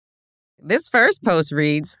This first post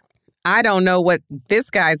reads, I don't know what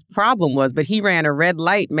this guy's problem was, but he ran a red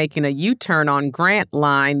light making a U-turn on Grant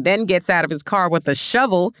Line, then gets out of his car with a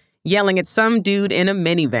shovel, yelling at some dude in a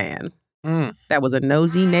minivan. That was a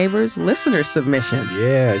Nosy Neighbors listener submission.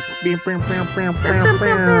 Yes.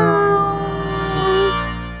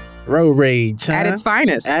 Road rage, huh? At its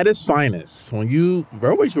finest. At its finest. Road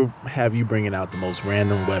rage will have you bringing out the most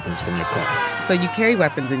random weapons from your car. So you carry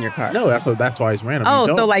weapons in your car? No, that's why it's random. Oh,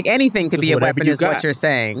 so like anything could be a weapon is what you're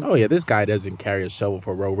saying. Oh, yeah, this guy doesn't carry a shovel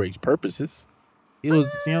for road rage purposes. He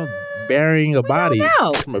was, burying a body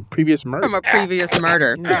from a previous murder. Or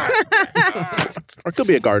it could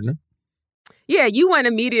be a gardener. Yeah, you went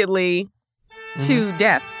immediately to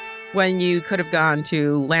death when you could have gone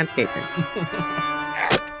to landscaping.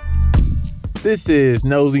 This is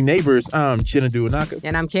Nosy Neighbors. I'm Chinadu Anaka.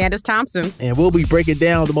 And I'm Candace Thompson. And we'll be breaking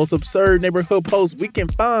down the most absurd neighborhood posts we can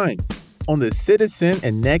find on the Citizen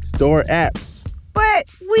and Nextdoor apps.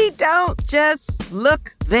 But we don't just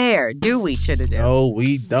look there, do we, Chinadu? No,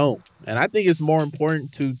 we don't. And I think it's more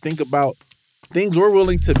important to think about things we're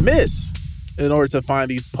willing to miss in order to find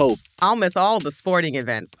these posts. I'll miss all the sporting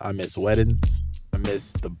events. I miss weddings. I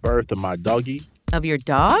miss the birth of my doggie. Of your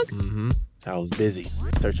dog? Mm-hmm. I was busy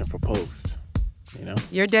searching for posts,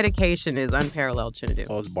 Your dedication is unparalleled, Chinadu.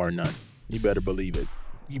 Oh, it's bar none. You better believe it.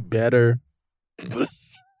 You better.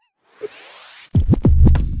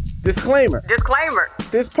 Disclaimer.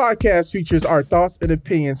 This podcast features our thoughts and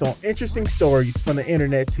opinions on interesting stories from the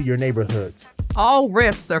internet to your neighborhoods. All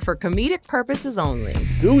riffs are for comedic purposes only.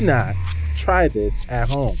 Do not try this at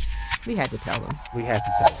home. We had to tell them.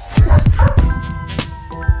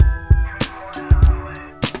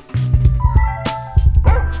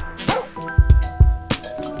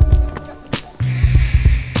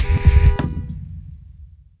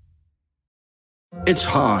 It's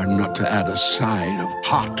hard not to add a side of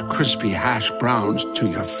hot, crispy hash browns to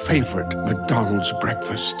your favorite McDonald's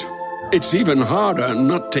breakfast. It's even harder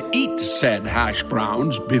not to eat said hash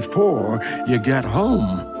browns before you get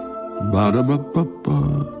home.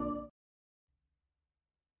 Ba-da-ba-ba-ba.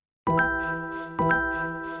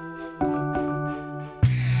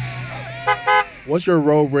 What's your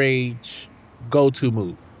road rage go-to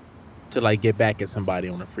move to get back at somebody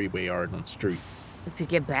on the freeway or on the street? To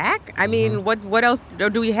get back? I mean, what else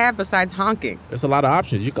do we have besides honking? There's a lot of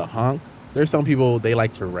options. You can honk. There's some people, they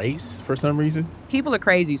like to race for some reason. People are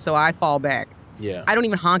crazy, so I fall back. Yeah. I don't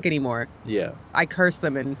even honk anymore. Yeah. I curse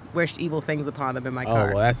them and wish evil things upon them in my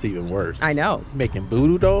car. Oh, well, that's even worse. I know. Making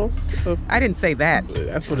voodoo dolls? I didn't say that.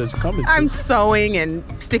 That's what it's coming to. I'm sewing and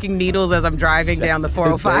sticking needles as I'm driving down the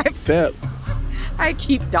 405. Next step. I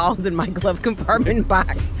keep dolls in my glove compartment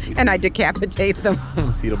box, and I decapitate them.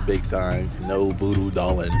 See the big signs, no voodoo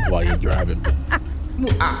dolling while you're driving.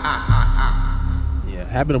 Yeah,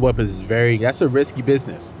 having a weapon that's a risky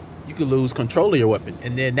business. You could lose control of your weapon,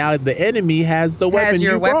 and then now the enemy has the weapon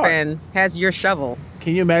you brought. Has your shovel.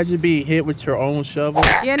 Can you imagine being hit with your own shovel?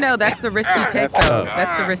 Yeah, no, that's the risk you take, though.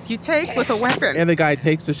 That's the risk you take with a weapon. And the guy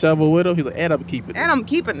takes the shovel with him. He's like, and I'm keeping it. And I'm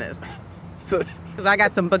keeping this. Because I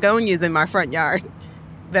got some begonias in my front yard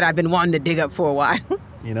that I've been wanting to dig up for a while.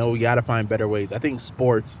 We got to find better ways. I think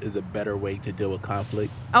sports is a better way to deal with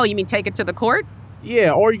conflict. Oh, you mean take it to the court?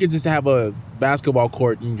 Yeah, or you could just have a basketball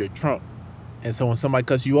court in your trunk. And so when somebody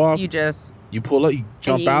cuts you off, you pull up, you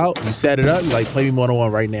jump out, you set it up, you play me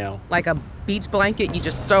one-on-one right now. Like a beach blanket, you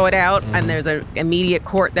just throw it out, and there's an immediate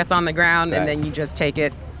court that's on the ground, and then you just take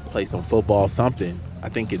it. Play some football, something. I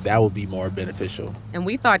think that would be more beneficial. And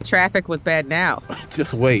we thought traffic was bad now.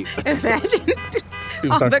 Just wait. Imagine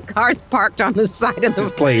all the cars parked on the side of the...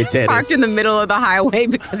 Just playing tennis. Parked in the middle of the highway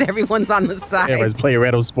because everyone's on the side. Everybody's playing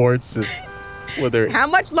random sports. How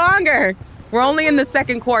much longer? We're only in the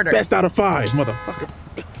second quarter. Best out of 5, motherfucker.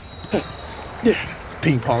 It's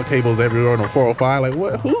ping pong tables everywhere on the 405.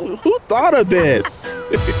 What? Who thought of this?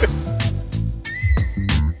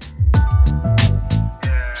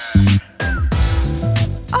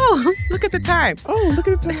 Oh, look at the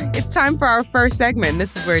time. It's time for our first segment.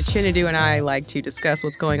 This is where Chinadu and I like to discuss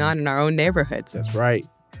what's going on in our own neighborhoods. That's right.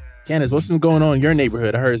 Candace, what's been going on in your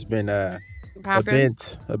neighborhood? I heard it's been a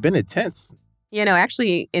bit intense.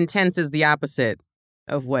 Actually, intense is the opposite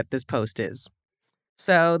of what this post is.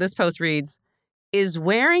 So this post reads, is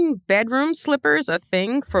wearing bedroom slippers a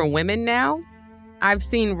thing for women now? I've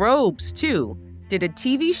seen robes, too. Did a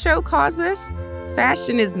TV show cause this?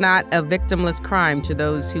 Fashion is not a victimless crime to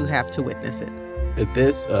those who have to witness it. Is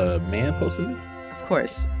this a man posting this? Of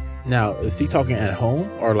course. Now, is he talking at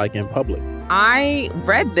home or in public? I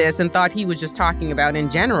read this and thought he was just talking about in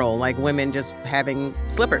general, women just having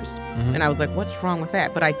slippers. Mm-hmm. And I was like, what's wrong with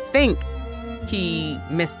that? But I think he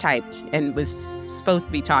mistyped and was supposed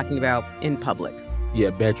to be talking about in public. Yeah,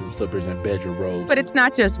 bedroom slippers and bedroom robes. But it's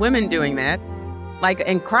not just women doing that. Like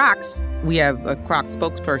in Crocs, we have a Crocs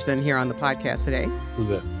spokesperson here on the podcast today. Who's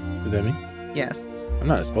that? Is that me? Yes. I'm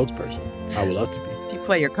not a spokesperson. I would love to be. If you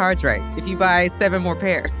play your cards right. If you buy 7 more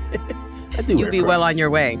pair, I do you'll be Crocs. well on your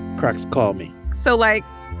way. Crocs call me. So, like,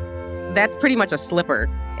 that's pretty much a slipper,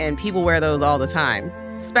 and people wear those all the time,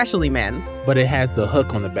 especially men. But it has the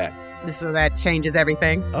hook on the back. So that changes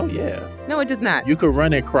everything? Oh, yeah. No, it does not. You could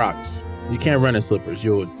run in Crocs. You can't run in slippers.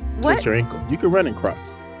 You'll twist your ankle. You can run in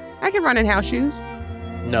Crocs. I can run in house shoes.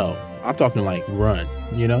 No, I'm talking like run,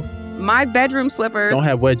 you know? My bedroom slippers don't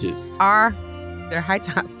have wedges. They're high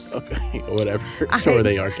tops. Okay, whatever. Sure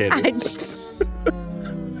they are, Candace.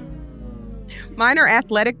 Mine are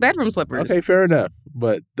athletic bedroom slippers. Okay, fair enough.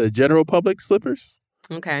 But the general public slippers?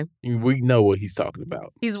 Okay. We know what he's talking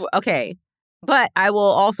about. Okay. But I will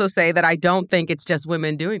also say that I don't think it's just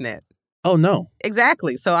women doing that. Oh, no.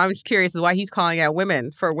 Exactly. So I'm curious as why he's calling out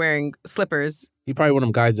women for wearing slippers. He probably one of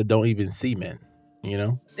them guys that don't even see men, you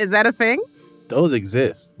know? Is that a thing? Those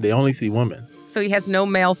exist. They only see women. So he has no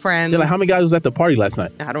male friends. They're like, how many guys was at the party last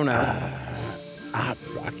night? I don't know. I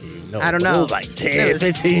can't even know. I don't know. It was like 10,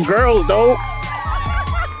 15 girls, though.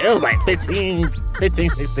 It was like 15, 16.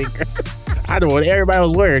 I know what everybody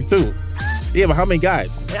was wearing, too. Yeah, but how many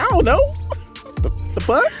guys? I don't know. The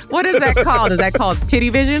fuck? What is that called? Is that called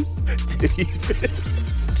Tittyvision? Tittyvision.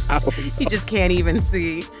 He just can't even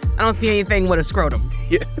see. I don't see anything with a scrotum.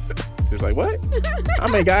 Yeah. It's like, what? How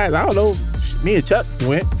many guys? I don't know. Me and Chuck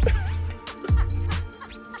went.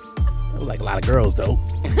 It was like a lot of girls, though.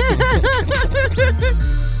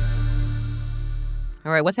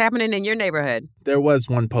 All right, what's happening in your neighborhood? There was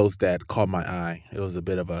one post that caught my eye. It was a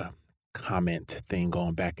bit of a comment thing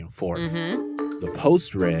going back and forth. Mm-hmm. The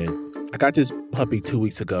post read, I got this puppy 2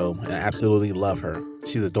 weeks ago and I absolutely love her.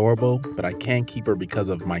 She's adorable, but I can't keep her because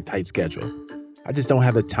of my tight schedule. I just don't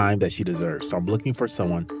have the time that she deserves. So I'm looking for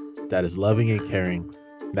someone that is loving and caring,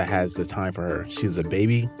 that has the time for her. She's a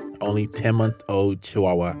baby, only 10-month-old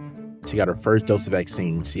Chihuahua. She got her first dose of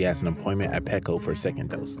vaccine. She has an appointment at Petco for a second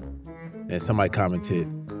dose. And somebody commented,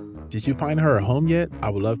 did you find her a home yet? I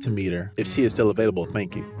would love to meet her. If she is still available,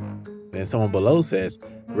 thank you. Then someone below says,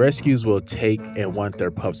 rescues will take and want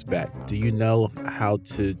their pups back. Do you know how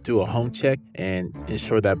to do a home check and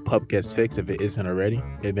ensure that pup gets fixed if it isn't already?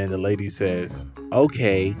 And then the lady says,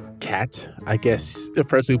 okay, Kat, I guess the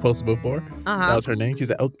person who posted before, that was her name. She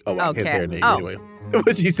said, I can't say her name anyway.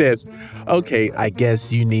 But she says, okay, I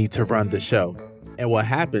guess you need to run the show. And what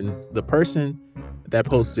happened, the person that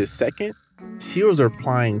posted second, she was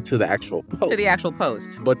replying to the actual post. To the actual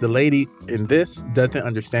post. But the lady in this doesn't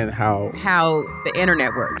understand how the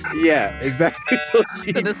internet works. Yeah, exactly. So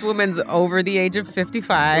this woman's over the age of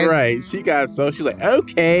 55. Right. She's like,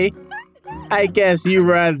 okay, I guess you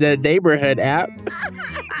run the neighborhood app.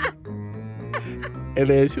 And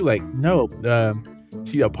then she was like, no.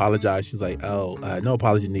 She apologized. She was like, no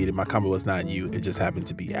apology needed. My comment was not you. It just happened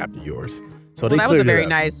to be after yours. So that was a very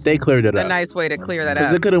nice. They cleared it up. A nice way to clear that up.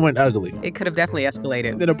 Because it could have went ugly. It could have definitely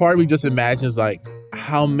escalated. Then a part of me just imagines like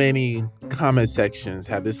how many comment sections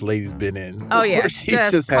have this lady's been in? Oh yeah, where she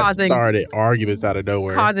just has started arguments out of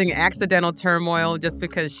nowhere, causing accidental turmoil just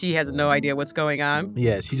because she has no idea what's going on.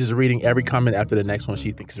 Yeah, she's just reading every comment after the next one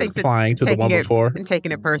she thinks is replying to the one before and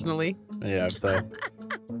taking it personally. Yeah, so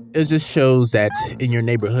it just shows that in your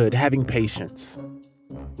neighborhood, having patience,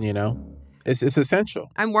 you know. It's essential.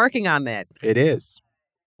 I'm working on that. It is.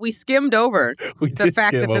 We skimmed over the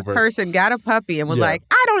fact that this person got a puppy and was like,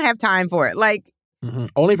 I don't have time for it. Like,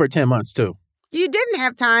 only for 10 months, too. You didn't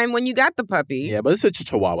have time when you got the puppy. Yeah, but it's a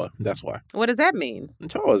Chihuahua. That's why. What does that mean?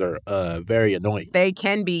 Chihuahuas are very annoying. They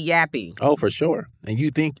can be yappy. Oh, for sure. And you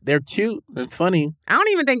think they're cute and funny. I don't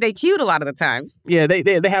even think they're cute a lot of the times. Yeah,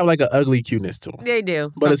 they have like an ugly cuteness to them. They do.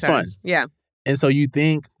 But sometimes. It's fun. Yeah. And so you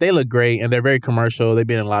think they look great and they're very commercial. They've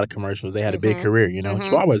been in a lot of commercials. They had a big career, you know.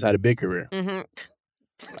 Chihuahuas had a big career. And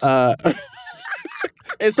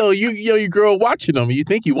so you grow up watching them and you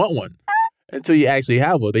think you want one until you actually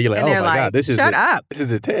have one. Then you're like, oh my God, this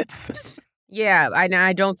is intense. Yeah,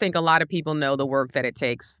 I don't think a lot of people know the work that it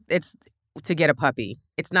takes. It's to get a puppy.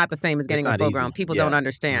 It's not the same as getting a full grown. People don't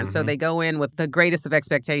understand. So they go in with the greatest of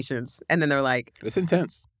expectations and then they're like, it's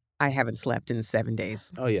intense. I haven't slept in 7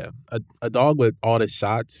 days. Oh, yeah. A dog with all the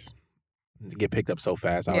shots get picked up so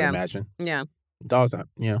fast, I would imagine. Yeah. Dogs,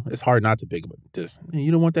 it's hard not to pick up this.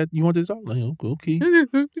 You don't want that? You want this dog? Okay.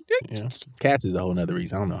 Cats is a whole nother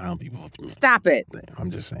reason. I don't know how people... Stop it.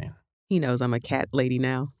 I'm just saying. He knows I'm a cat lady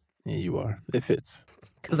now. Yeah, you are. It fits.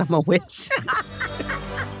 Because I'm a witch.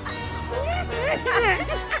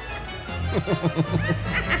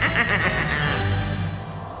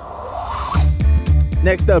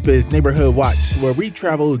 Next up is Neighborhood Watch, where we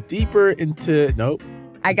travel deeper into... Nope.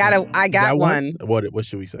 I got one. What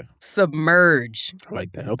should we say? Submerge. I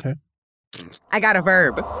like that. Okay. I got a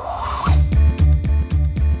verb.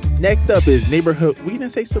 Next up is Neighborhood... We didn't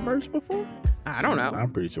say submerge before? I don't know.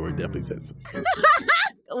 I'm pretty sure we definitely said so.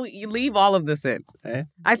 You leave all of this in. Eh?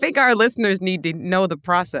 I think our listeners need to know the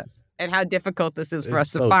process and how difficult this is for us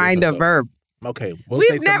to so find difficult. a verb. Okay, we'll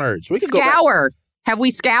say submerge. We could scour. Have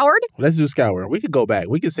we scoured? Let's do scour. We could go back.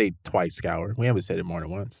 We could say twice scour. We haven't said it more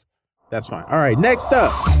than once. That's fine. All right, next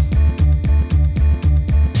up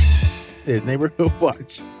is Neighborhood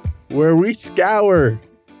Watch, where we scour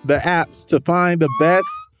the apps to find the best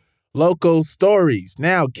local stories.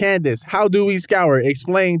 Now, Candace, how do we scour?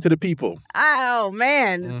 Explain to the people. Oh,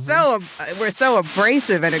 man. We're so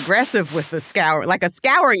abrasive and aggressive with the scour, like a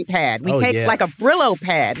scouring pad. We take like a Brillo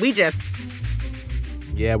pad. We just...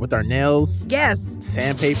 Yeah, with our nails. Yes.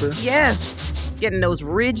 Sandpaper. Yes. Getting those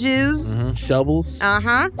ridges. Shovels.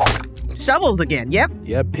 Uh-huh. Shovels again. Yep.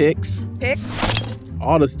 Yeah, picks.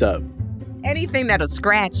 All the stuff. Anything that'll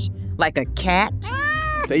scratch like a cat.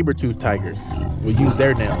 Saber-tooth tigers. We use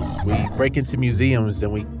their nails. We break into museums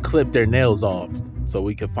and we clip their nails off so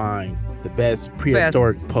we can find the best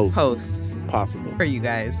prehistoric posts possible. For you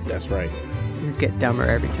guys. That's right. These get dumber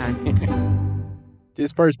every time.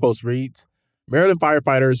 This first post reads, Maryland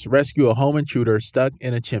firefighters rescue a home intruder stuck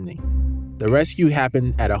in a chimney. The rescue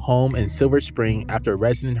happened at a home in Silver Spring after a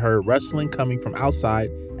resident heard rustling coming from outside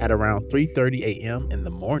at around 3:30 a.m. in the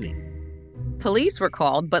morning. Police were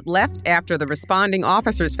called, but left after the responding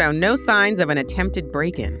officers found no signs of an attempted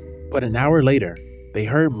break-in. But an hour later, they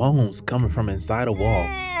heard moans coming from inside a wall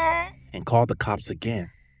and called the cops again.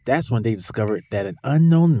 That's when they discovered that an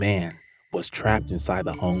unknown man was trapped inside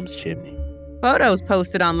the home's chimney. Photos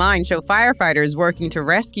posted online show firefighters working to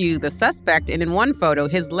rescue the suspect, and in one photo,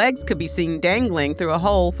 his legs could be seen dangling through a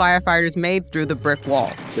hole firefighters made through the brick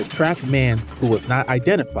wall. The trapped man, who was not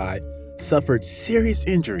identified, suffered serious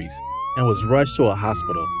injuries and was rushed to a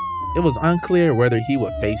hospital. It was unclear whether he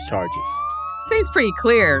would face charges. Seems pretty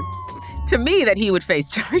clear to me that he would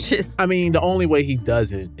face charges. I mean, the only way he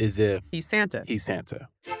doesn't is if... He's Santa. It's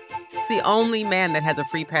the only man that has a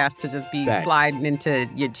free pass to just be sliding into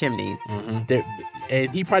your chimney. And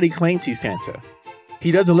he probably claims he's Santa.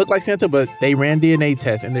 He doesn't look like Santa, but they ran DNA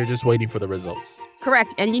tests and they're just waiting for the results.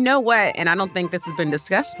 Correct. And you know what? And I don't think this has been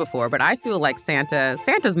discussed before, but I feel like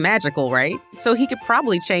Santa's magical, right? So he could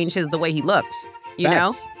probably change the way he looks, you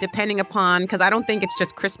know, depending upon, because I don't think it's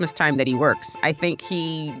just Christmas time that he works. I think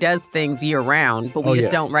he does things year round, but we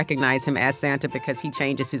just don't recognize him as Santa because he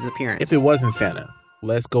changes his appearance. If it wasn't Santa,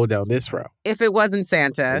 let's go down this route. If it wasn't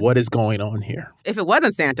Santa. What is going on here? If it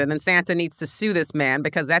wasn't Santa, then Santa needs to sue this man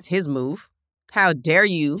because that's his move. How dare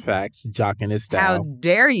you? Facts, jocking his style. How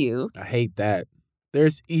dare you? I hate that.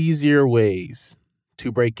 There's easier ways to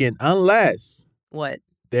break in unless... What?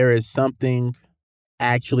 There is something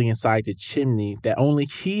actually inside the chimney that only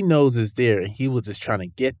he knows is there, and he was just trying to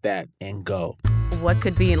get that and go. What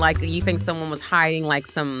could be, like, you think someone was hiding, like,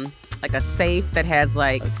 a safe that has,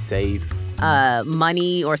 like... A safe.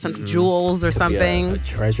 Money or some jewels or something. A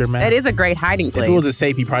treasure map. That is a great hiding place. If it was a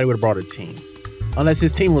safe, he probably would have brought a team. Unless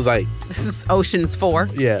his team was like... This is Ocean's 4.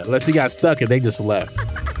 Yeah, unless he got stuck and they just left.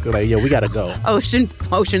 They're like, we gotta go. Ocean's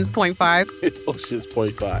 0.5. Ocean's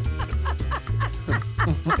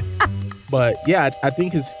 0.5. But yeah, I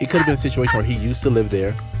think it could have been a situation where he used to live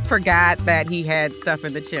there. Forgot that he had stuff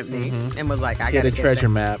in the chimney and was like, I gotta get a treasure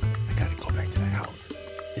map. I gotta go back to the house.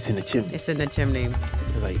 It's in the chimney. It's in the chimney.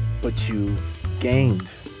 It's like, but you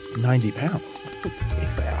gained 90 pounds.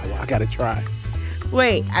 He's like, I gotta try.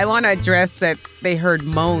 Wait, I want to address that they heard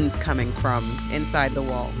moans coming from inside the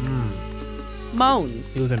wall.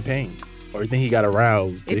 Moans. He was in pain. Or you think he got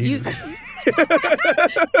aroused? I'm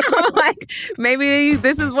like, maybe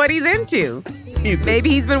this is what he's into.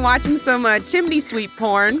 Maybe he's been watching some chimney sweep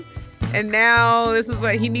porn, and now this is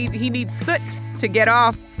what he needs. He needs soot to get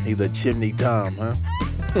off. He's a chimney Tom, huh?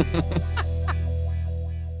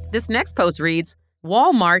 This next post reads,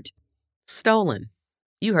 Walmart stolen.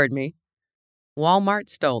 You heard me. Walmart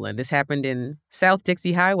stolen. This happened in South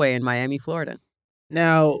Dixie Highway in Miami, Florida.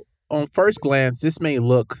 Now, on first glance, this may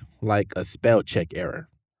look like a spell check error.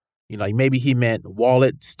 You know, like maybe he meant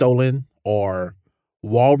wallet stolen or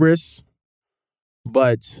walrus.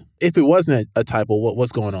 But if it wasn't a typo,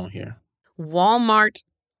 what's going on here? Walmart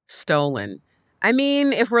stolen. I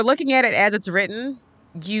mean, if we're looking at it as it's written,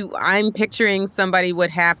 I'm picturing somebody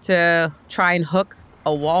would have to try and hook a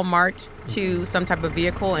Walmart to some type of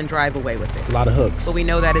vehicle and drive away with it. It's a lot of hooks. But we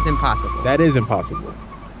know that is impossible. That is impossible.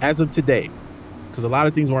 as of today, because a lot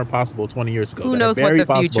of things weren't possible 20 years ago. Who knows what the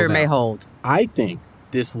future may hold? I think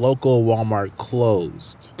this local Walmart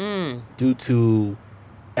closed due to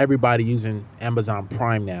everybody using Amazon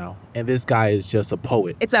Prime now, and this guy is just a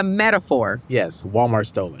poet. It's a metaphor. Yes, Walmart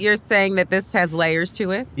stolen. You're saying that this has layers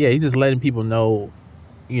to it? Yeah, he's just letting people know,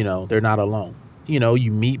 they're not alone.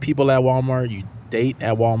 You meet people at Walmart, you date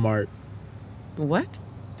at Walmart. What?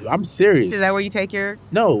 Dude, I'm serious. Is that where you take your...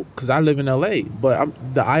 No, because I live in L.A., but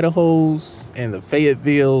the Idahos and the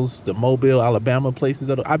Fayettevilles, the Mobile, Alabama places,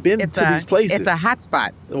 I've been to these places. It's a hot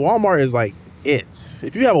spot. Walmart is like it.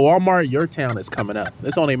 If you have a Walmart, your town is coming up.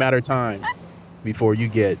 It's only a matter of time before you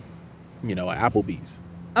get, an Applebee's.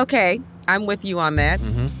 Okay, I'm with you on that.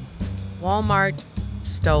 Mm-hmm. Walmart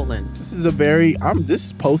stolen. This is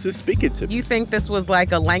this post is speaking to me. You think this was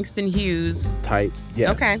like a Langston Hughes type?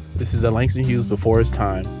 Yes. Okay. This is a Langston Hughes before his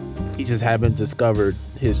time. He just haven't discovered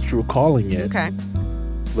his true calling yet. Okay.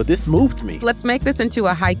 But this moved me. Let's make this into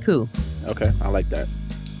a haiku. Okay, I like that.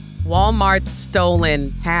 Walmart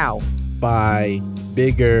stolen how? By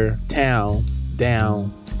bigger town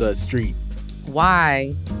down the street.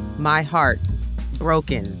 Why my heart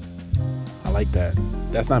broken? I like that.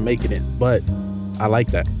 That's not making it, but I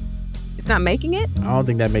like that. It's not making it? I don't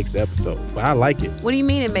think that makes the episode, but I like it. What do you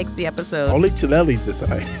mean it makes the episode? Only Chileli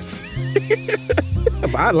decides.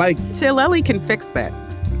 But I like it. Chileli can fix that.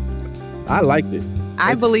 I liked it.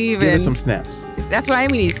 I believe give in... it some snaps. That's what I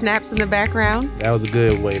mean. We need snaps in the background. That was a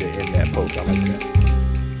good way to end that post. I like that.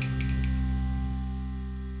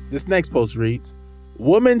 This next post reads,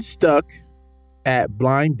 woman stuck at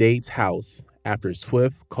blind date's house after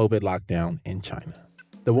swift COVID lockdown in China.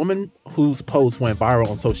 The woman whose post went viral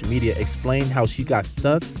on social media explained how she got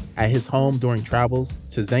stuck at his home during travels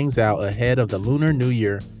to Zhangzhou ahead of the Lunar New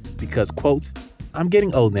Year because, quote, I'm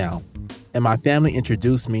getting old now, and my family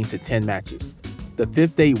introduced me to 10 matches. The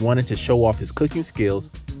fifth date wanted to show off his cooking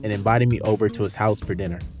skills and invited me over to his house for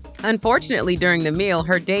dinner. Unfortunately, during the meal,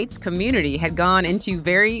 her date's community had gone into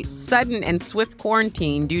very sudden and swift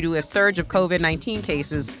quarantine due to a surge of COVID-19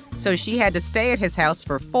 cases, so she had to stay at his house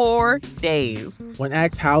for 4 days. When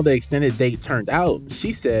asked how the extended date turned out,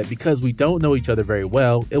 she said, because we don't know each other very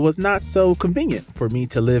well, it was not so convenient for me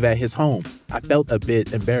to live at his home. I felt a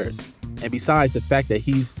bit embarrassed. And besides the fact that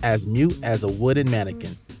he's as mute as a wooden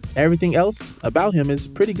mannequin, everything else about him is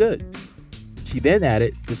pretty good. She then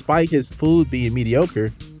added, despite his food being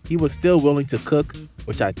mediocre, he was still willing to cook,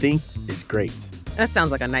 which I think is great. That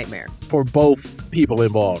sounds like a nightmare. For both people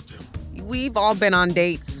involved. We've all been on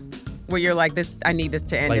dates where you're like, I need this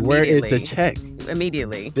to end like, immediately. Where is the check?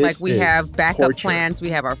 Immediately. This like we have backup torture. plans. We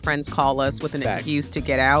have our friends call us with an Facts. excuse to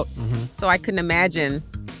get out. Mm-hmm. So I couldn't imagine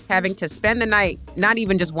having to spend the night, not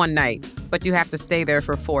even just one night, but you have to stay there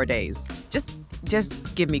for 4 days. Just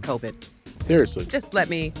give me COVID. Seriously. Just let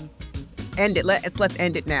me end it. Let's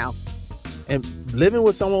end it now. And living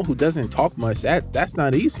with someone who doesn't talk much, that's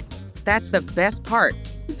not easy. That's the best part.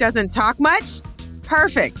 Doesn't talk much?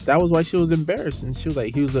 Perfect. That was why she was embarrassed. And she was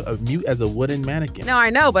like, he was a mute as a wooden mannequin. No, I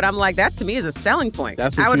know, but I'm like, that to me is a selling point.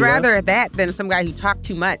 That's what I would you rather are? that than some guy who talked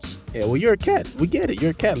too much. Yeah, well, you're a cat. We get it.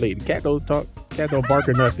 You're a cat lady. Cat don't talk. Cat don't bark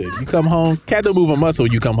or nothing. You come home, cat don't move a muscle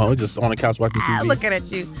when you come home. It's just on the couch watching TV. Looking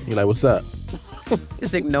at you. You're like, what's up?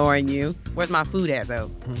 Just ignoring you. Where's my food at,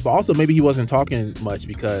 though? But also, maybe he wasn't talking much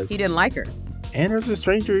because... He didn't like her. And there's a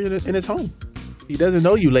stranger in his home. He doesn't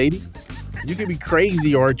know you, lady. You could be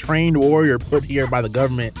crazy or a trained warrior put here by the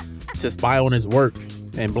government to spy on his work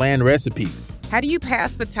and bland recipes. How do you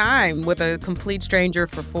pass the time with a complete stranger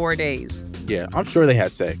for 4 days? Yeah, I'm sure they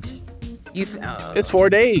had sex. It's 4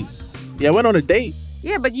 days. Yeah, I went on a date.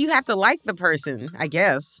 Yeah, but you have to like the person, I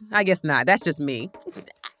guess. I guess not. That's just me.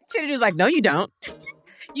 Chitty's like, no, you don't.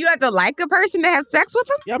 You have to like a person to have sex with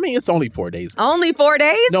them? Yeah, I mean, it's only 4 days. Only 4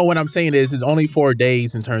 days? No, what I'm saying is it's only 4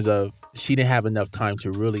 days in terms of she didn't have enough time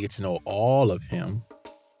to really get to know all of him,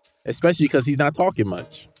 especially because he's not talking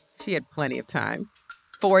much. She had plenty of time.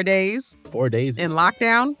 4 days? 4 days. In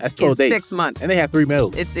lockdown? That's 12 days. 6 months. And they had 3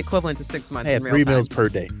 meals. It's equivalent to 6 months They had in real 3 time. meals per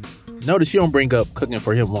day. Notice she don't bring up cooking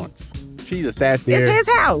for him once. She just sat there. It's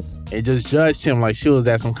his house. And just judged him like she was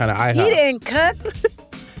at some kind of IHOP. He didn't cook.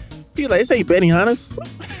 He like, this ain't Benihana's.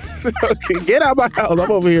 Okay, get out of my house. I'm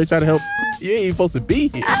over here trying to help. You ain't even supposed to be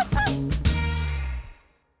here.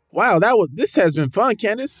 Wow, this has been fun,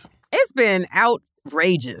 Candace. It's been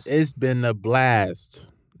outrageous. It's been a blast.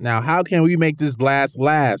 Now, how can we make this blast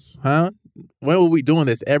last, huh? When will we doing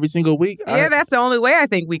this? Every single week? Yeah, that's the only way I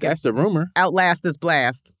think we can That's the rumor. outlast this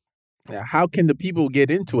blast. Now, how can the people get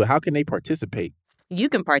into it? How can they participate? You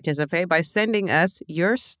can participate by sending us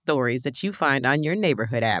your stories that you find on your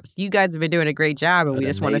neighborhood apps. You guys have been doing a great job, and we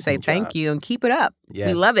just want to say thank you and keep it up. Yes.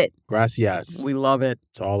 We love it. Gracias. We love it.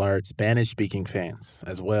 To all our Spanish-speaking fans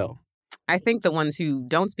as well. I think the ones who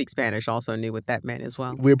don't speak Spanish also knew what that meant as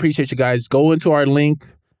well. We appreciate you guys. Go into our link,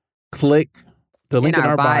 click the link in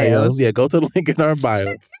our bio. Yeah, go to the link in our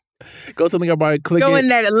bio. Go to the link in our bio. Click Go in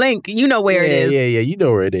that link. You know where it is. Yeah. You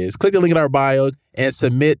know where it is. Click the link in our bio and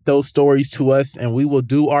submit those stories to us, and we will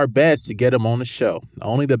do our best to get them on the show.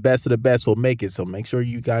 Only the best of the best will make it, so make sure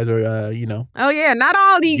you guys are, Oh, yeah. Not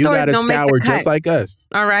all these stories going to make the cut. Just like us.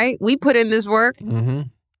 All right? We put in this work. Mm-hmm.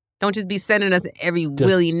 Don't just be sending us every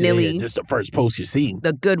willy-nilly. Yeah, just the first post you see.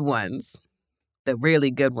 The good ones. The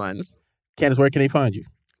really good ones. Candace, where can they find you?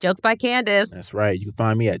 Jokes by Candace. That's right. You can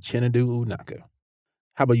find me at Chinadu Unaka.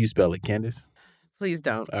 How about you spell it, Candace? Please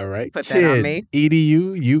don't. All right. Put that on me.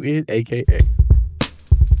 EDUUNAKA.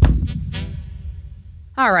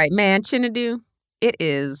 All right, man. Chinadu, it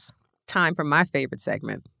is time for my favorite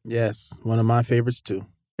segment. Yes, one of my favorites, too.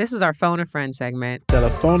 This is our Phone a Friend segment.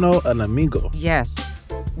 Telefono an amigo. Yes,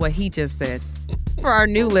 what he just said. For our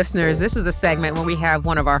new listeners, this is a segment where we have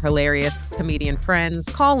one of our hilarious comedian friends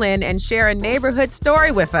call in and share a neighborhood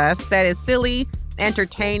story with us that is silly,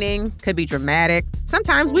 entertaining, could be dramatic.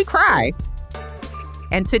 Sometimes we cry.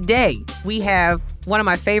 And today, we have one of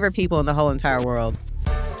my favorite people in the whole entire world.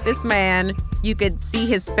 This man, you could see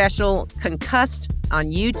his special Concussed on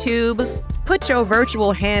YouTube. Put your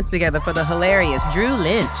virtual hands together for the hilarious Drew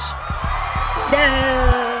Lynch.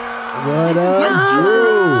 What up, Drew?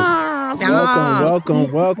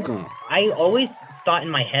 Welcome. I always thought in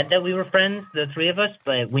my head that we were friends, the three of us,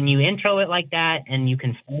 but when you intro it like that and you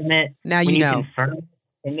confirm it, now you know. Confirm,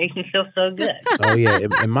 it makes me feel so good. Oh, yeah.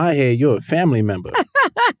 In my head, you're a family member.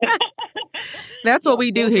 That's what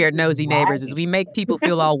we do here at Nosy Neighbors, is we make people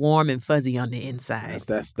feel all warm and fuzzy on the inside.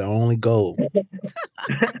 That's the only goal.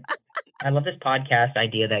 I love this podcast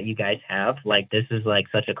idea that you guys have. Like, this is like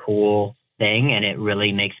such a cool thing, and it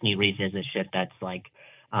really makes me revisit shit that's like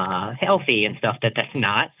healthy and stuff that's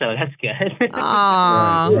not. So that's good.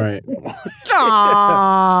 Aww. Right.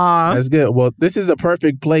 Aww. That's good. Well, this is a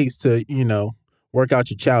perfect place to, work out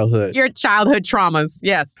your childhood. Your childhood traumas,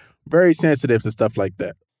 yes. Very sensitive to stuff like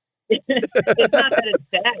that. It's not that it's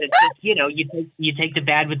bad. It's just, you take the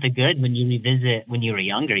bad with the good when you revisit when you were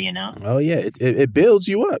younger, Oh, yeah. It builds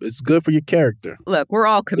you up. It's good for your character. Look, we're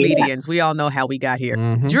all comedians. Yeah. We all know how we got here.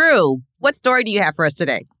 Mm-hmm. Drew, what story do you have for us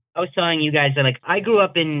today? I was telling you guys that, I grew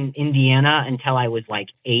up in Indiana until I was,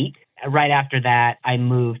 8. Right after that, I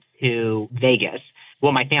moved to Vegas.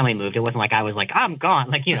 Well, my family moved. It wasn't like I was I'm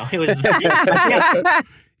gone. It was...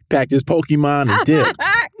 Packed his Pokemon and dipped.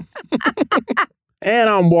 And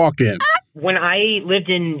I'm walking. When I lived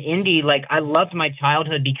in Indy, I loved my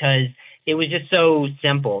childhood because it was just so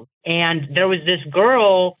simple. And there was this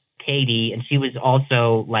girl, Katie, and she was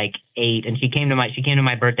also 8, and she came to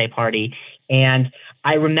my birthday party. And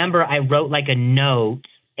I remember I wrote a note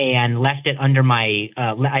and left it under my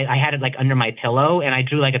I had it under my pillow, and I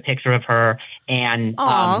drew a picture of her. And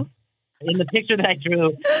in the picture that I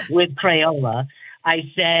drew with Crayola, I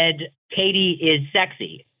said, "Katie is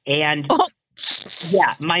sexy." And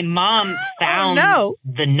yeah, my mom found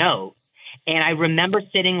the note, and I remember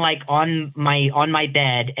sitting on my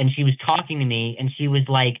bed, and she was talking to me, and she was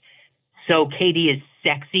like, "So Katie is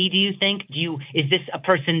sexy, do you think? Is this a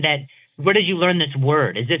person that, where did you learn this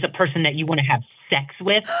word? Is this a person that you want to have sex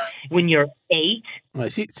with when you're 8?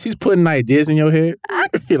 She's putting ideas in your head.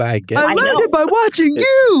 I guess. I learned it by watching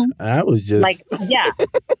you. I was just yeah.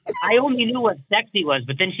 I only knew what sexy was,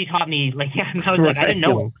 but then she taught me I was right. I didn't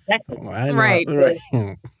know what sexy was. Right.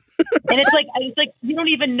 And it's you don't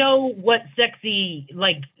even know what sexy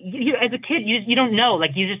you, as a kid you don't know.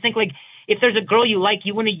 You just think if there's a girl you like,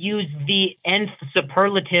 you want to use the nth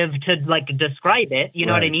superlative to describe it. You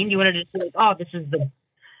know what I mean? You want to just be oh, this is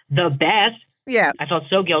the best. Yeah. I felt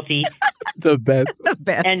so guilty. The best. The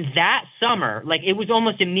best. And that summer, it was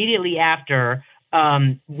almost immediately after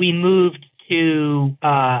we moved to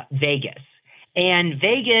Vegas. And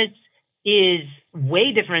Vegas is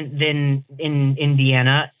way different than in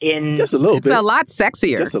Indiana. Just a little bit. It's a lot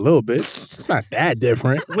sexier. Just a little bit. It's not that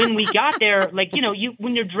different. When we got there,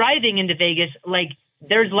 when you're driving into Vegas,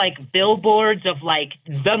 there's billboards of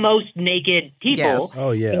the most naked people. Yes.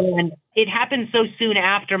 Oh, yeah. And it happened so soon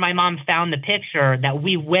after my mom found the picture that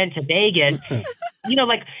we went to Vegas.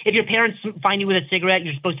 If your parents find you with a cigarette,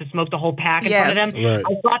 you're supposed to smoke the whole pack in front of them. Right.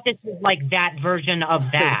 I thought this was that version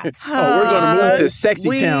of that. We're going to move to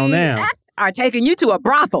Sexy Town now. Are taking you to a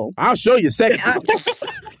brothel. I'll show you sexy.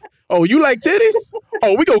 Oh, you like titties?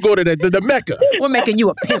 Oh, we gonna go to the Mecca. We're making you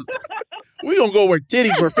a pimp. We gonna go where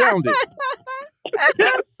titties were founded.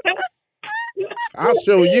 I'll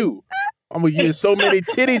show you. I'm gonna give you so many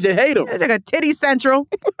titties you hate them. It's like a titty central.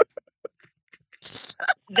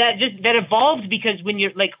 That evolves because when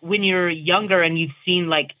you're younger and you've seen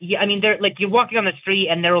they're like you're walking on the street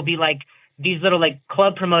and there will be like these little like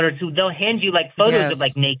club promoters who they'll hand you like photos of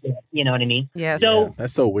like naked, you know what I mean? Yes. So yeah,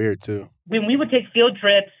 that's so weird too. when we would take field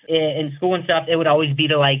trips in school and stuff, it would always be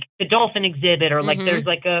to like the dolphin exhibit or like there's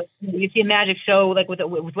like you see a magic show like with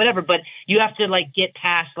whatever, but you have to like get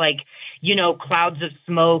past like, you know, clouds of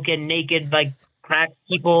smoke and naked like crack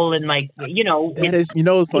people and like, you know. That is, you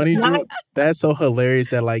know what's funny, Drew? That's so hilarious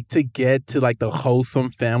that like to get to like the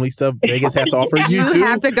wholesome family stuff Vegas has to offer, you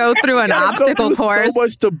have to go through an obstacle course so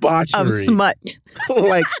much debauchery. of smut.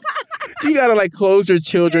 Like you gotta like close your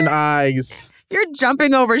children's eyes. You're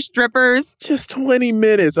jumping over strippers. Just 20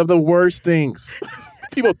 minutes of the worst things.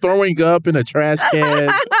 People throwing up in a trash can.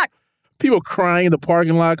 People crying in the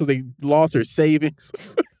parking lot because they lost their savings.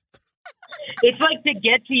 It's like to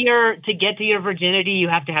get to your virginity, you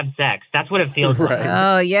have to have sex. That's what it feels like.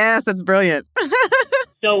 Oh, yes, that's brilliant.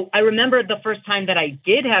 So I remember the first time that I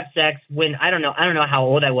did have sex when I don't know how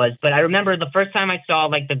old I was, but I remember the first time I saw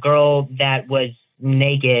like the girl that was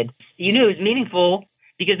naked. You knew it was meaningful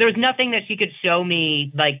because there was nothing that she could show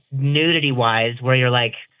me like nudity wise where you're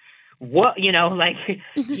like, what, you know, like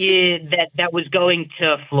that was going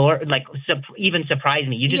to even surprise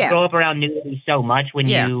me. You just grow up around nudity so much when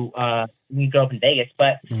you grow up in Vegas.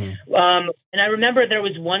 But and I remember there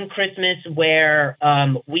was one Christmas where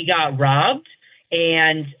we got robbed,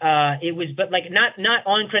 and it was not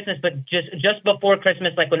on Christmas, but just before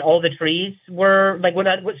Christmas, like when all the trees were like when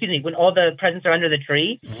all the presents are under the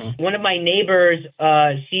tree. One of my neighbors,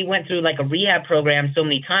 she went through like a rehab program so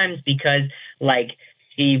many times because like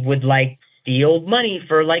she would like steal money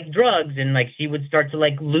for like drugs, and like she would start to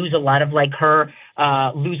like lose a lot of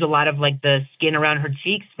the skin around her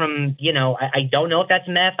cheeks from, you know, I don't know if that's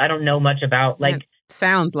meth. I don't know much about like. It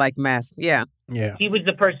sounds like meth. Yeah. Yeah. She was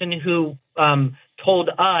the person who told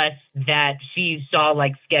us that she saw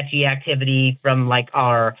like sketchy activity from like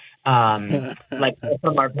our like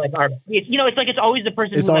from our you know, it's like it's always the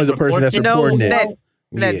person. It's who, always like, the person that's reporting it.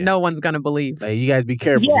 That no one's going to believe. Hey, you guys be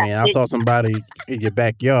careful, man. I saw somebody in your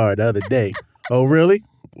backyard the other day. Oh, really?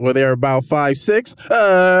 Were they about 5'6"?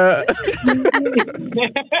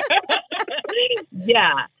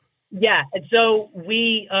 Yeah. And so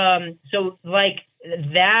we, so like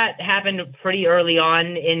that happened pretty early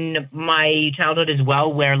on in my childhood as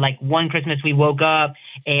well, where like one Christmas we woke up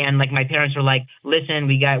and like my parents were like, listen,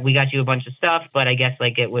 we got you a bunch of stuff, but I guess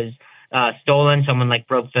like it was stolen. Someone like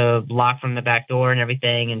broke the lock from the back door and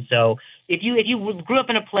everything. And so if you grew up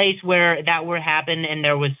in a place where that were happen and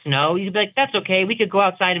there was snow, you'd be like, that's okay. We could go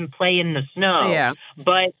outside and play in the snow. Yeah.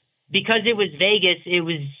 But because it was Vegas, it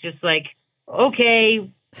was just like,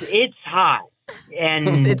 okay, it's hot.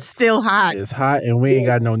 And it's still hot. It's hot and we ain't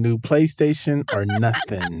got no new PlayStation or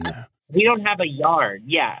nothing. We don't have a yard.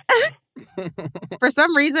 Yeah. For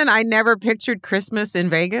some reason, I never pictured Christmas in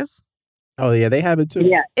Vegas. Oh, yeah, they have it too.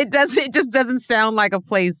 Yeah. It just doesn't sound like a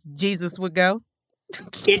place Jesus would go.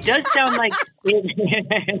 It does sound like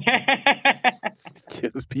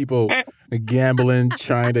just people gambling,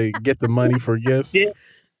 trying to get the money for gifts. The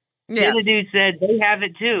other dude said they have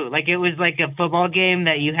it too. Like it was like a football game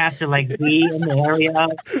that you have to like be in the area.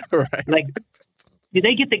 Right. Like, do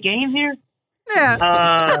they get the game here?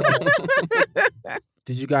 Yeah.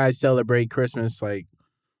 Did you guys celebrate Christmas like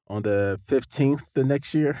on the 15th the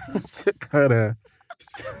next year to kind of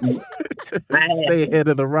stay ahead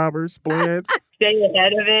of the robbers' plans? Stay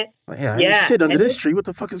ahead of it. Yeah. Shit under this tree. What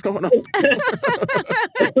the fuck is going on?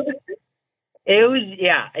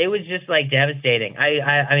 It was just like devastating.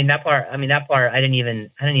 I mean that part I didn't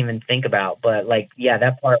even think about, but like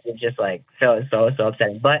that part was just like so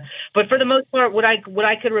upsetting. But for the most part, what I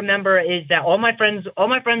could remember is that all my friends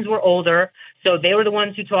were older, so they were the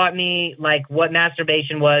ones who taught me like what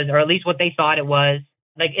masturbation was, or at least what they thought it was.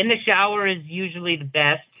 Like in the shower is usually the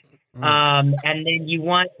best. And then you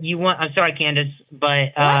want I'm sorry, Candace,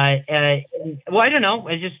 but well, I don't know.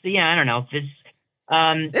 It's just I don't know. This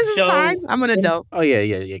is fine. I'm an adult. Oh,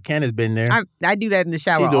 yeah. Ken has been there. I do that in the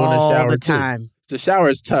shower all the time. The shower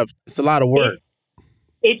is tough. It's a lot of work.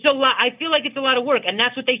 It's a lot. I feel like it's a lot of work. And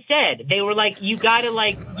that's what they said. They were like, you got to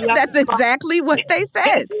like. That's exactly what they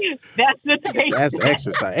said. That's what they said. That's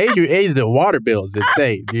exercise. The water bills that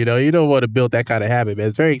say, you don't want to build that kind of habit, man.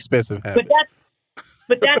 It's very expensive habit.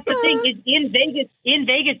 But that's the thing is in Vegas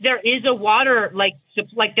there is a water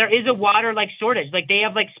there is a water shortage. Like they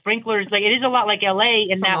have like sprinklers. Like it is a lot like LA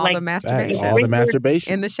in that all like the masturbation. All the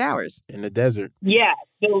masturbation in the showers. in the desert. yeah.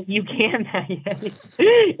 So you can.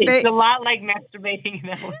 It's a lot like masturbating in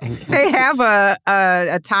LA. They have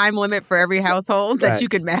a time limit for every household that you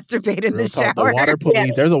Facts. can masturbate in Real the talk, shower. the water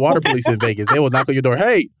police. There's a water police in Vegas. They will knock on your door.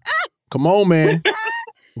 Hey, come on, man.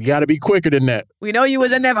 You got to be quicker than that. We know you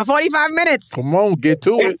was in there for 45 minutes. Come on, get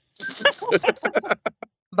to it.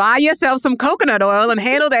 Buy yourself some coconut oil and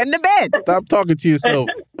handle that in the bed. Stop talking to yourself.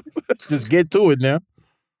 Just get to it now.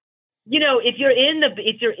 You know, if you're in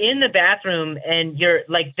the bathroom and you're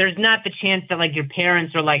like, there's not the chance that like your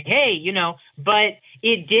parents are like, hey, you know, but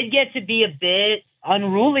it did get to be a bit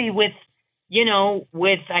unruly with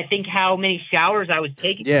I think how many showers I was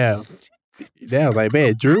taking. Yeah. Yeah, like,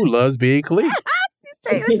 man, Drew loves being clean.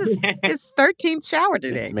 Say this is his 13th shower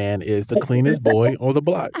today. This man is the cleanest boy on the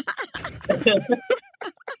block.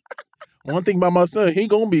 One thing about my son, he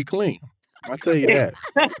gonna be clean. I'll tell you that.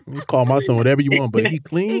 You call my son whatever you want, but he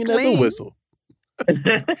clean as a whistle.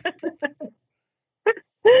 The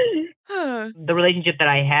relationship that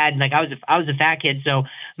I had, like I was a fat kid, so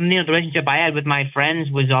the relationship I had with my friends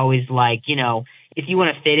was always like, if you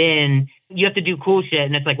want to fit in, you have to do cool shit,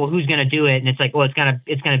 and it's like, well, who's gonna do it? And it's like, well, it's gonna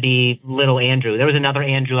be little Andrew. There was another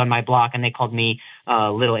Andrew on my block, and they called me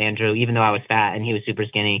little Andrew, even though I was fat and he was super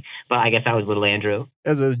skinny. But I guess I was little Andrew.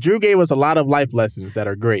 Drew gave us a lot of life lessons that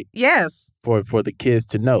are great. Yes. For the kids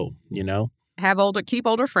to know, Keep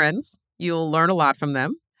older friends. You'll learn a lot from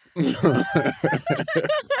them.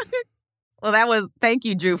 Well, thank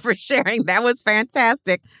you, Drew, for sharing. That was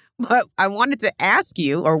fantastic. But we wanted to ask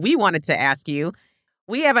you,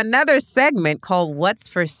 we have another segment called What's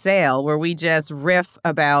for Sale, where we just riff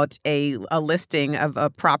about a listing of a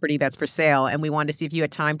property that's for sale. And we wanted to see if you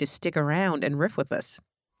had time to stick around and riff with us.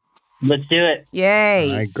 Let's do it.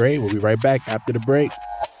 Yay. All right, great. We'll be right back after the break.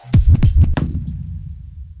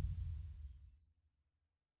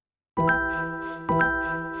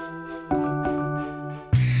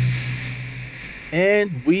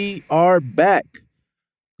 And we are back.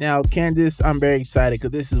 Now, Candace, I'm very excited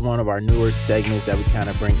because this is one of our newer segments that we kind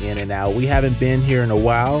of bring in and out. We haven't been here in a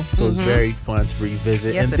while, so it's very fun to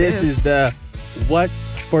revisit. Yes, and this is the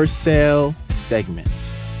What's for Sale segment.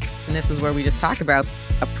 And this is where we just talk about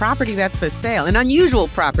a property that's for sale, an unusual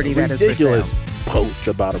property that is for sale. Ridiculous post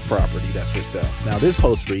about a property that's for sale. Now, this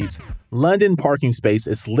post reads, London parking space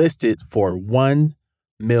is listed for $1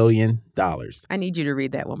 million. I need you to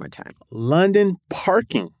read that one more time. London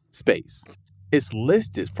parking space is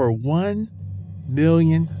listed for $1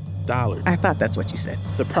 million. I thought that's what you said.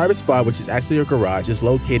 The private spot, which is actually a garage, is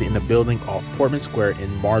located in a building off Portman Square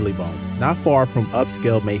in Marylebone, not far from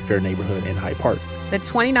upscale Mayfair neighborhood in Hyde Park. The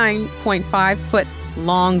 29.5-foot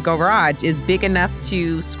long garage is big enough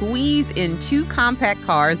to squeeze in 2 compact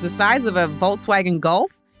cars the size of a Volkswagen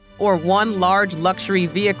Golf or one large luxury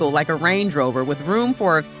vehicle like a Range Rover with room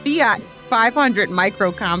for a Fiat 500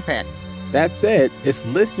 micro compact. That said, it's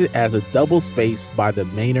listed as a double space by the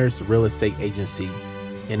Maynard's Real Estate Agency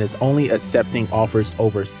and is only accepting offers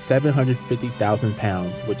over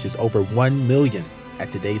 £750,000, which is over $1 million at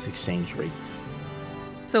today's exchange rate.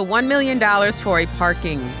 So $1 million for a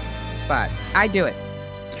parking spot. I do it.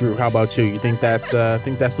 Drew, how about you? You think that's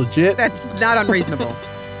legit? That's not unreasonable.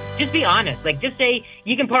 Just be honest. Like, just say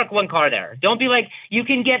you can park one car there. Don't be like, you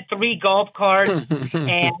can get 3 golf carts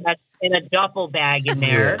and a duffel bag in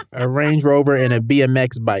there. Yeah, a Range Rover and a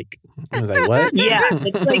BMX bike. I was like, what? Yeah,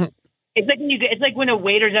 it's like when a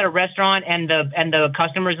waiter's at a restaurant and the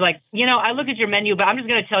customer's like, I look at your menu, but I'm just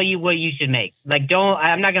gonna tell you what you should make. Like,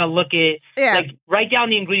 I'm not gonna look at like write down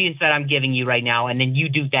the ingredients that I'm giving you right now, and then you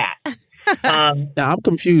do that. Now I'm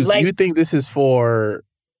confused. Do you think this is for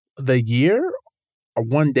the year or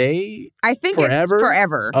one day? I think forever? It's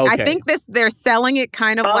forever. Okay. I think they're selling it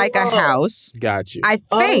kind of like a house. Got you. I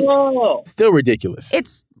think still ridiculous.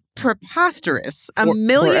 It's preposterous. $1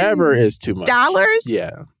 million forever is too much.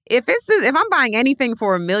 Yeah. If I'm buying anything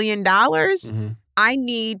for $1 million, I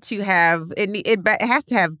need to have it has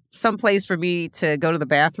to have some place for me to go to the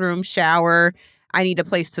bathroom, shower. I need a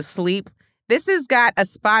place to sleep. This has got a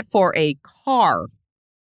spot for a car,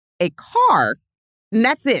 and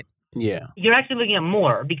that's it. Yeah. You're actually looking at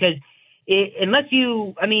more because unless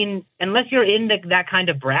you're in that kind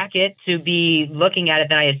of bracket to be looking at it,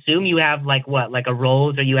 then I assume you have like a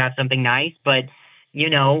Rolls or you have something nice. But,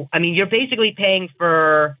 you're basically paying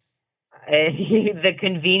for the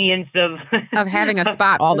convenience of having a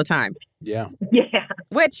spot all the time. Yeah. Yeah.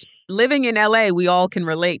 Which, living in LA, we all can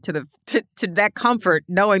relate to that comfort,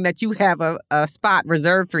 knowing that you have a spot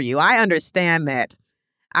reserved for you. I understand that.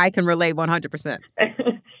 I can relate 100%.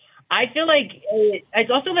 I feel like it's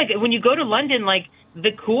also like when you go to London, like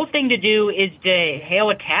the cool thing to do is to hail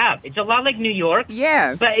a cab. It's a lot like New York.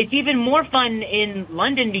 Yeah. But it's even more fun in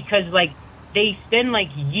London because like they spend like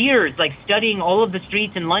years like studying all of the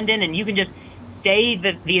streets in London, and you can just say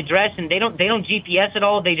the address, and they don't GPS at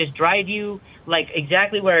all. They just drive you like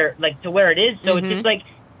exactly where to where it is. So it's just like,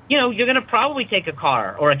 you're gonna probably take a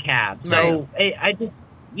car or a cab. So I just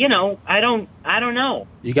I don't know.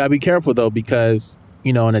 You gotta be careful though, because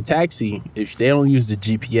in a taxi, if they don't use the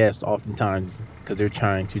GPS, oftentimes because they're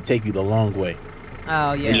trying to take you the long way.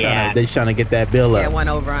 Oh yeah. They're trying to get that bill up. Get one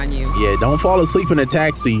over on you. Yeah, don't fall asleep in a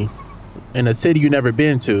taxi in a city you never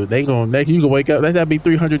been to. They you can wake up. That'd be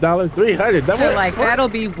 $300. $300. They're like, that'll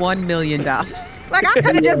be $1 million. Like I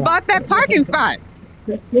could have just bought that parking spot.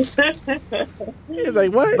 It's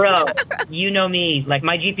like, what? Bro, you know me. Like,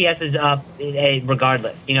 my GPS is up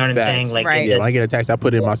regardless. You know what I'm saying? Like, right. Yeah, when I get a taxi, I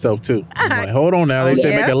put it in myself, too. I'm like, hold on now. They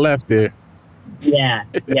say make a left there. Yeah.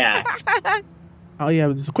 Oh, yeah,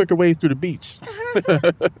 there's quicker ways through the beach.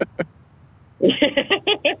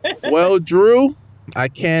 Well, Drew, I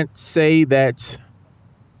can't say that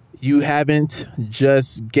you haven't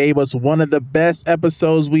just gave us one of the best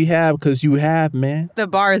episodes we have, because you have, man. The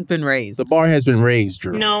bar has been raised. The bar has been raised,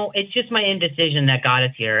 Drew. No, it's just my indecision that got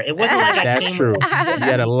us here. It wasn't like That's true. You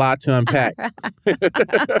had a lot to unpack.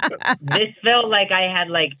 This felt like I had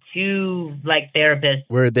like two therapists.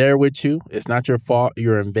 We're there with you. It's not your fault.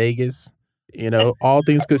 You're in Vegas. All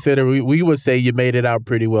things considered, we would say you made it out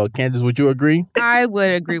pretty well. Candace, would you agree? I would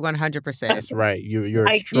agree 100%. That's right. You're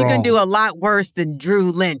strong. You can do a lot worse than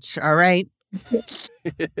Drew Lynch, all right?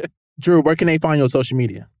 Drew, where can they find you on social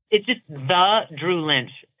media? It's just the Drew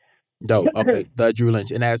Lynch. Dope. Okay, the Drew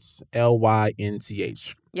Lynch. And that's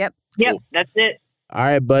LYNCH. Yep. Yep, that's it. All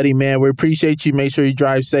right, buddy, man. We appreciate you. Make sure you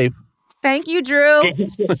drive safe. Thank you, Drew.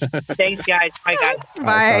 Thanks, guys. Bye, guys. Bye.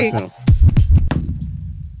 Right, talk soon.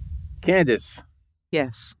 Candace.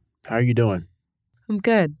 Yes. How are you doing? I'm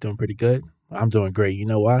good. Doing pretty good? I'm doing great. You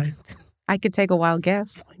know why? I could take a wild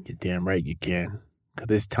guess. You're damn right you can. Because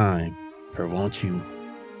it's time for Won't You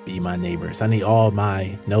Be My Neighbors. I need all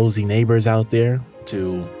my nosy neighbors out there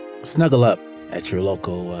to snuggle up at your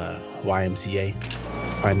local YMCA.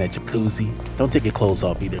 Find that jacuzzi. Don't take your clothes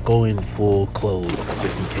off either. Go in full clothes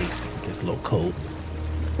just in case it gets a little cold.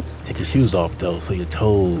 Take your shoes off, though, so your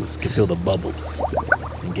toes can feel the bubbles.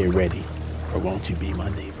 And get ready for Won't You Be My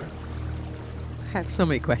Neighbor. I have so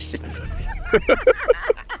many questions.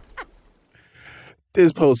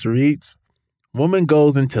 This post reads, woman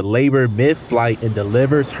goes into labor mid-flight and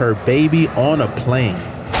delivers her baby on a plane.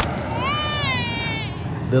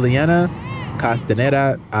 Liliana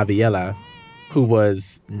Castaneda Aviela, who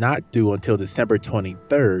was not due until December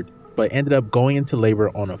 23rd, but ended up going into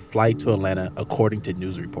labor on a flight to Atlanta, according to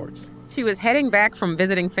news reports. She was heading back from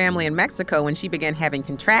visiting family in Mexico when she began having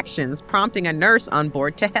contractions, prompting a nurse on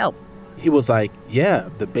board to help. He was like, yeah,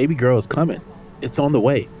 the baby girl is coming. It's on the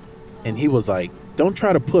way. And he was like, don't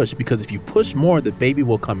try to push, because if you push more, the baby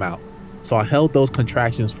will come out. So I held those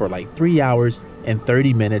contractions for like 3 hours and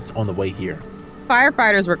 30 minutes on the way here.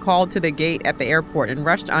 Firefighters were called to the gate at the airport and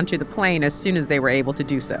rushed onto the plane as soon as they were able to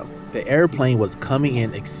do so. The airplane was coming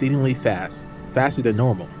in exceedingly fast, faster than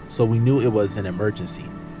normal, so we knew it was an emergency.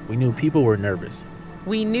 We knew people were nervous.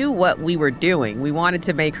 We knew what we were doing. We wanted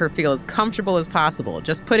to make her feel as comfortable as possible,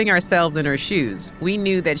 just putting ourselves in her shoes. We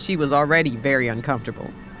knew that she was already very uncomfortable.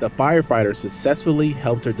 The firefighters successfully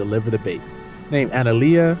helped her deliver the baby, named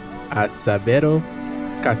Analia Acevedo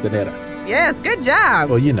Castaneda. Yes, good job.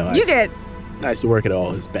 Well, I used to work at an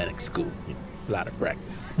all-Hispanic school. A lot of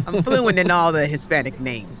practice. I'm fluent in all the Hispanic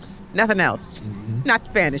names. Nothing else. Mm-hmm. Not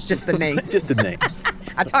Spanish, just the names. Just the names.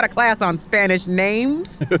 I taught a class on Spanish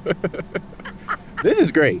names. This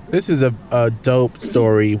is great. This is a dope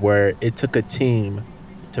story where it took a team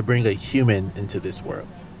to bring a human into this world.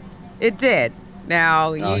 It did.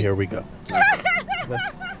 Now, here we go.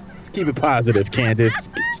 Let's keep it positive, Candace.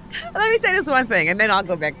 Let me say this one thing, and then I'll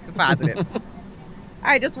go back to positive.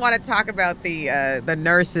 I just want to talk about the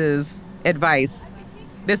nurse's advice.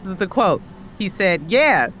 This is the quote. He said,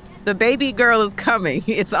 yeah, the baby girl is coming.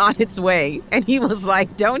 It's on its way. And he was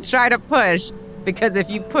like, don't try to push, because if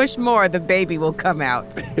you push more, the baby will come out.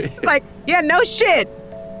 It's like, yeah, no shit.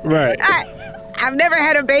 Right. I've never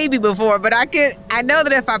had a baby before, but I know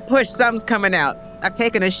that if I push, something's coming out. I've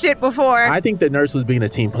taken a shit before. I think the nurse was being a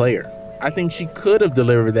team player. I think she could have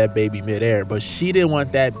delivered that baby midair, but she didn't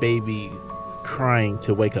want that baby crying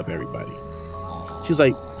to wake up everybody. She was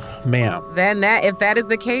like, ma'am. Then if that is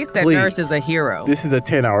the case, that please, nurse is a hero. This is a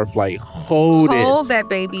 10-hour flight. Hold that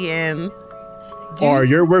baby in. Or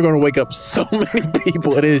we're going to wake up so many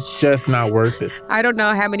people. It is just not worth it. I don't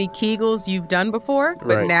know how many Kegels you've done before,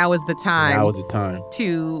 but now is the time. Now is the time.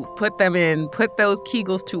 To put them in, put those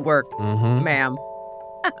Kegels to work, ma'am.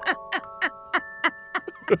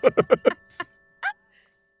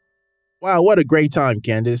 Wow, what a great time,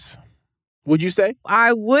 Candace. Would you say?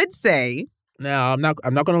 I would say. Now, I'm not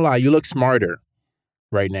going to lie. You look smarter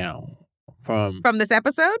right now from this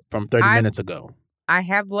episode? From 30 minutes ago. I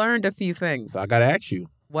have learned a few things. So I got to ask you.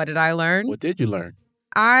 What did I learn? What did you learn?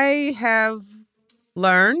 I have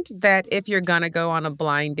learned that if you're going to go on a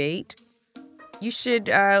blind date, you should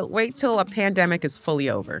wait till a pandemic is fully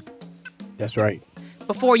over. That's right.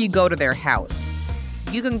 Before you go to their house.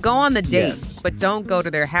 You can go on the date, but don't go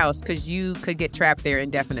to their house because you could get trapped there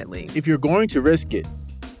indefinitely. If you're going to risk it,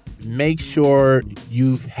 make sure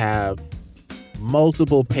you have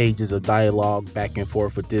multiple pages of dialogue back and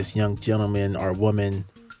forth with this young gentleman or woman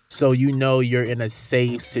so you know you're in a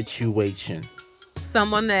safe situation.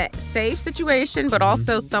 Safe situation, but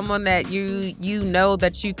also someone that you know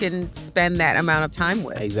that you can spend that amount of time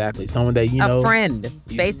with. Exactly. Someone that you know. A friend,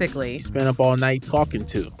 basically. You spend up all night talking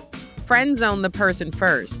to. Friend zone the person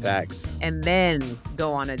first. Facts. And then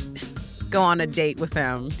go on a date with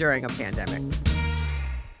them during a pandemic.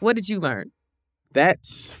 What did you learn? That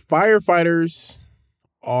firefighters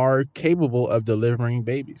are capable of delivering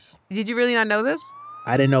babies. Did you really not know this?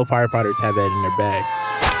 I didn't know firefighters had that in their bag.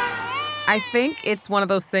 I think it's one of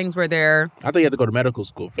those things where I think you have to go to medical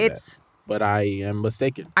school for that. But I am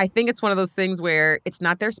mistaken. I think it's one of those things where it's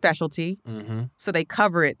not their specialty. Mm-hmm. So they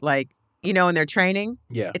cover it in their training.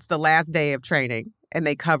 Yeah. It's the last day of training and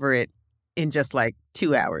they cover it in just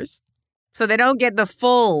 2 hours. So they don't get the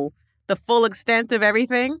full extent of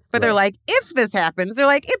everything. But they're like, if this happens, they're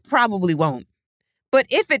like, it probably won't. But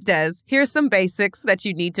if it does, here's some basics that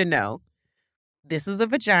you need to know. This is a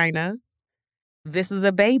vagina. This is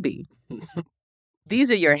a baby.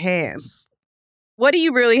 These are your hands. What do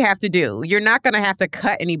you really have to do? You're not going to have to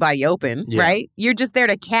cut anybody open, right? You're just there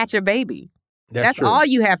to catch a baby. That's true. all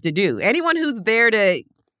you have to do. Anyone who's there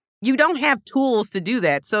you don't have tools to do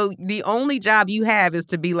that. So the only job you have is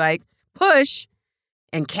to be push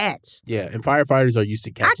and catch. Yeah, and firefighters are used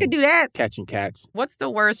to catching. I could do that. Catching cats. What's the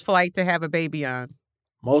worst flight to have a baby on?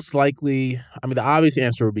 Most likely, the obvious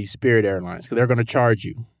answer would be Spirit Airlines because they're going to charge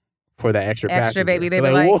you for that extra passenger. Baby. They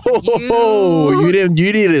were like, whoa, you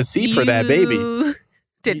needed a seat for that baby.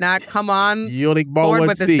 Did not come on you only bought board one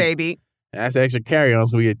with seat. This baby. That's extra carry-on,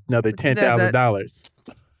 so we get another $10,000.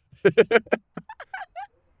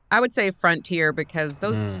 I would say Frontier because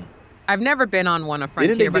those. I've never been on one of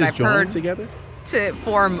Frontier, Didn't they just but I've join heard together to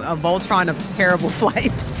form a Voltron of terrible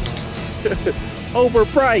flights.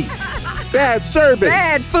 Overpriced, bad service,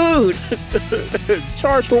 bad food,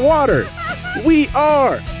 charge for water. We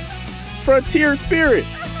are Frontier Spirit.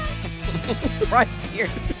 Frontier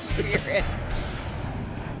Spirit.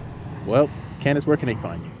 Well, Candace, where can they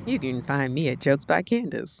find you? You can find me at Jokes by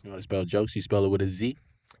Candace. You want to spell jokes? You spell it with a Z?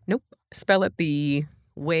 Nope. Spell it the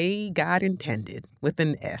way God intended, with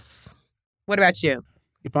an S. What about you?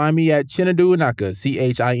 You can find me at Chinadu Unaka,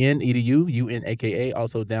 CHINEDU UNAKA.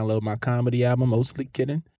 Also download my comedy album, Mostly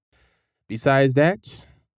Kidding. Besides that,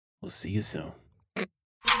 we'll see you soon.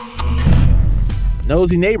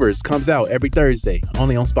 Nosy Neighbors comes out every Thursday,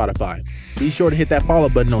 only on Spotify. Be sure to hit that follow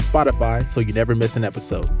button on Spotify so you never miss an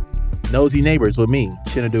episode. Nosy Neighbors with me,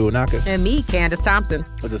 Chinadu Unaka. And me, Candace Thompson.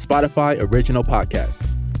 It's a Spotify original podcast.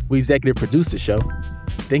 We executive produce the show.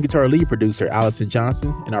 Thank you to our lead producer, Allison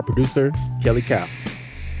Johnson, and our producer, Kelly Cow.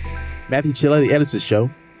 Matthew Chiletti edits the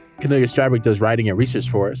show. Cornelia Stradwick does writing and research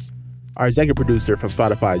for us. Our executive producer from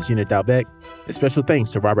Spotify is Gina Dalbeck. And special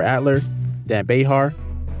thanks to Robert Adler, Dan Behar,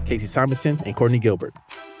 Casey Simonson, and Courtney Gilbert.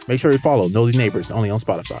 Make sure you follow Nosy Neighbors only on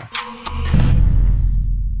Spotify.